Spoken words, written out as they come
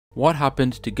What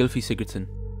happened to Gylfi Sigurdsson?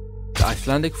 The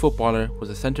Icelandic footballer was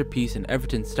a centrepiece in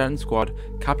Everton's starting squad,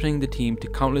 captaining the team to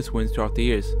countless wins throughout the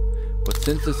years. But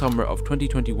since the summer of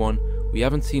 2021, we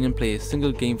haven't seen him play a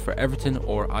single game for Everton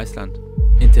or Iceland.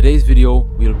 In today's video,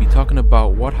 we will be talking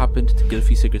about what happened to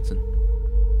Gylfi Sigurdsson.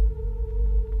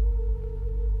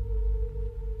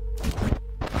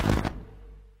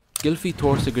 Gylfi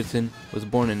Thor Sigurdsson was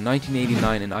born in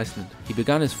 1989 in Iceland. He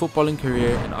began his footballing career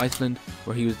in Iceland,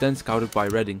 where he was then scouted by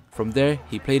Reading. From there,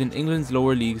 he played in England's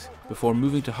lower leagues before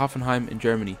moving to Hoffenheim in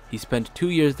Germany. He spent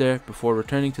 2 years there before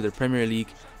returning to the Premier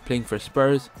League, playing for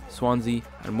Spurs, Swansea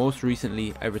and most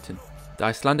recently Everton. The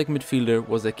Icelandic midfielder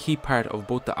was a key part of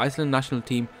both the Iceland national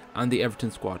team and the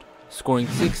Everton squad, scoring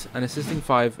 6 and assisting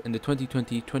 5 in the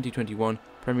 2020-2021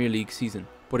 Premier League season.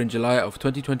 But in July of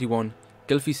 2021,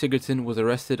 Gylfi Sigurdsson was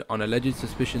arrested on alleged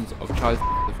suspicions of child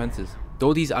offences.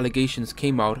 Though these allegations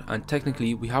came out and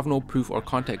technically we have no proof or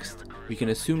context, we can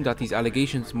assume that these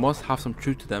allegations must have some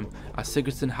truth to them, as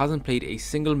Sigurdsson hasn't played a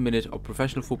single minute of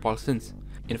professional football since.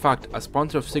 In fact, a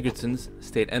sponsor of Sigurdsson's,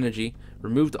 State Energy,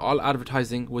 removed all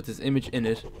advertising with his image in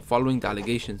it following the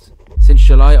allegations. Since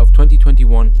July of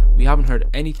 2021, we haven't heard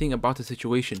anything about the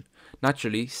situation.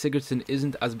 Naturally, Sigurdsson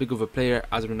isn't as big of a player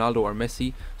as Ronaldo or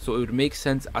Messi, so it would make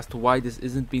sense as to why this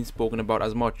isn't being spoken about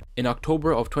as much. In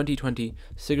October of 2020,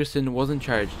 Sigurdsson wasn't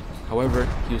charged, however,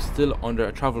 he was still under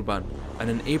a travel ban, and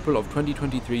in April of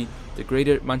 2023, the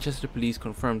Greater Manchester Police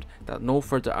confirmed that no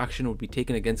further action would be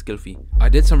taken against Gylfi. I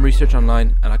did some research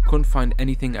online and I couldn't find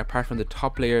anything apart from the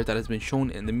top player that has been shown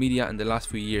in the media in the last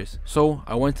few years. So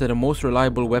I went to the most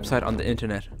reliable website on the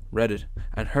internet, Reddit,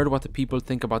 and heard what the people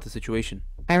think about the situation.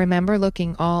 I remember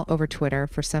looking all over Twitter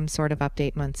for some sort of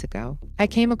update months ago. I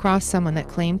came across someone that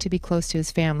claimed to be close to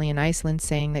his family in Iceland,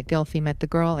 saying that Gylfi met the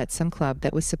girl at some club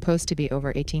that was supposed to be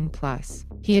over 18 plus.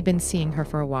 He had been seeing her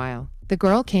for a while. The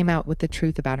girl came out with the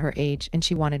truth about her age and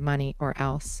she wanted money or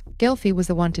else. Gylfi was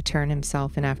the one to turn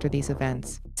himself in after these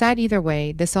events. Sad either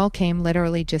way, this all came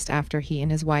literally just after he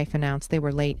and his wife announced they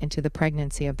were late into the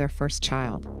pregnancy of their first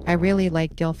child. I really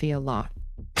like Gylfi a lot.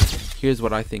 Here's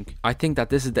what I think. I think that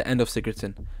this is the end of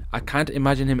Sigurdsson. I can't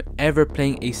imagine him ever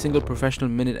playing a single professional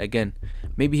minute again.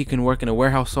 Maybe he can work in a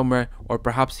warehouse somewhere, or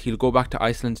perhaps he'll go back to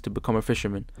Iceland to become a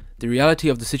fisherman. The reality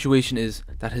of the situation is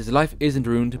that his life isn't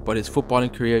ruined, but his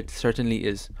footballing career certainly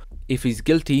is. If he's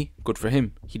guilty, good for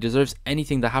him. He deserves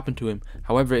anything that happened to him.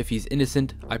 However, if he's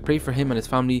innocent, I pray for him and his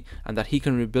family and that he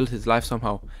can rebuild his life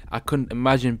somehow. I couldn't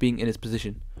imagine being in his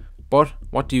position. But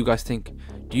what do you guys think?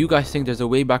 Do you guys think there's a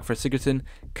way back for Sigurdsson?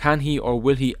 Can he or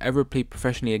will he ever play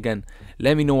professionally again?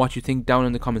 Let me know what you think down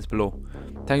in the comments below.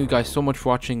 Thank you guys so much for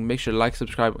watching. Make sure to like,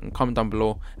 subscribe and comment down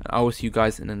below, and I will see you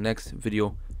guys in the next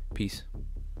video. Peace.